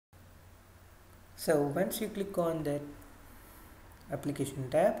So once you click on that application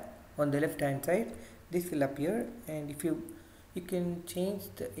tab on the left hand side, this will appear, and if you can change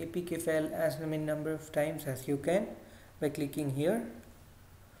the APK file as many number of times as you can by clicking here.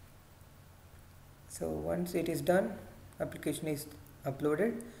 So once it is done, application is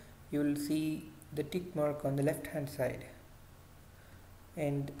uploaded, you will see the tick mark on the left hand side,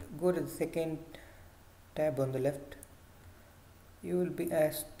 and go to the second tab on the left. You will be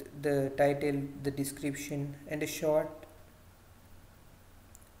asked the title, the description, and a short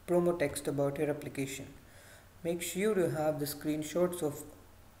promo text about your application. Make sure you have the screenshots of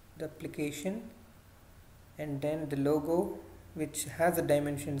the application and then the logo, which has the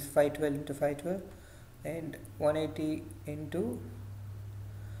dimensions 512 into 512 and 180 into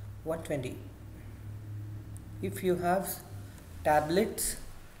 120. If you have tablets,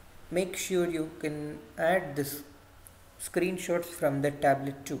 make sure you can add this screenshots from the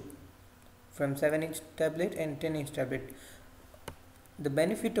tablet too, from 7-inch tablet and 10-inch tablet. The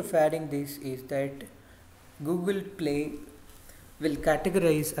benefit of adding this is that Google Play will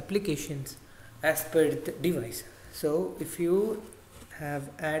categorize applications as per the device. So if you have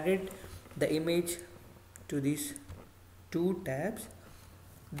added the image to these two tabs,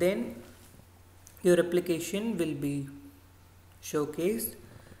 then your application will be showcased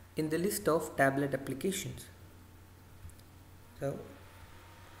in the list of tablet applications. So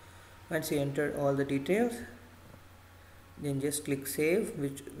once you enter all the details, then just click save,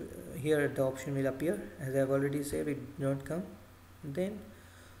 which here the option will appear. As I have already saved, it did not come. Then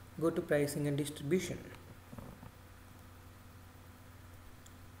go to pricing and distribution.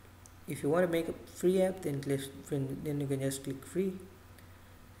 If you want to make a free app, then you can just click free,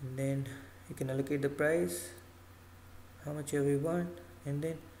 and then you can allocate the price how much ever you want, and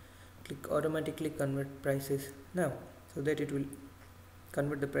then click automatically convert prices now, so that it will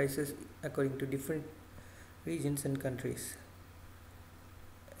convert the prices according to different regions and countries.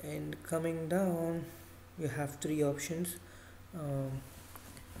 And coming down, you have three options.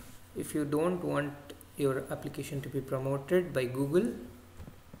 If you don't want your application to be promoted by Google,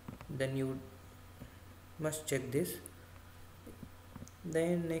 then you must check this.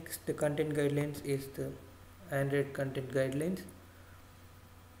 Then next, the content guidelines is the Android content guidelines.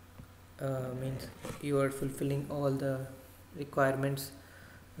 Means you are fulfilling all the requirements,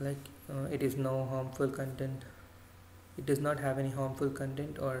 like it is no harmful content, it does not have any harmful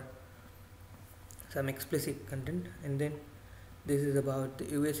content or some explicit content. And then this is about the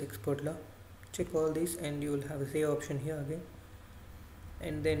US export law. Check all these and you will have a save option here again.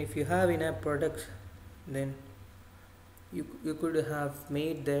 And then if you have in-app products, then you could have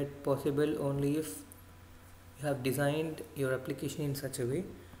made that possible only if you have designed your application in such a way.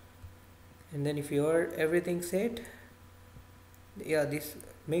 And then if you are everything set,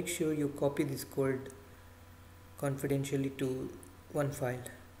 make sure you copy this code confidentially to one file.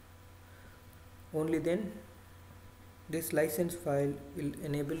 Only then this license file will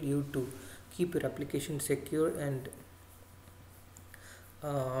enable you to keep your application secure, and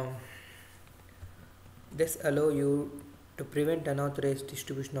this allow you to prevent unauthorized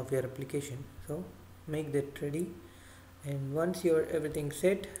distribution of your application. So make that ready, and once your everything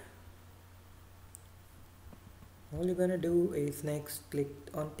set, all you're gonna do is next click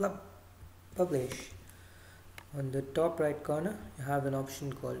on publish. On the top right corner, you have an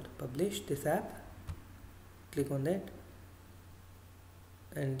option called publish this app. Click on that,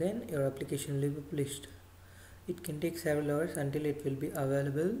 and then your application will be published. It can take several hours until it will be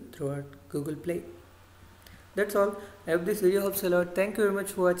available throughout Google Play. That's all. I hope this video helps a lot. Thank you very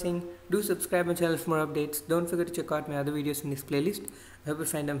much for watching. Do subscribe my channel for more updates. Don't forget to check out my other videos in this playlist. I hope you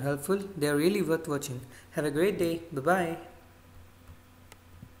find them helpful. They are really worth watching. Have a great day. Bye bye.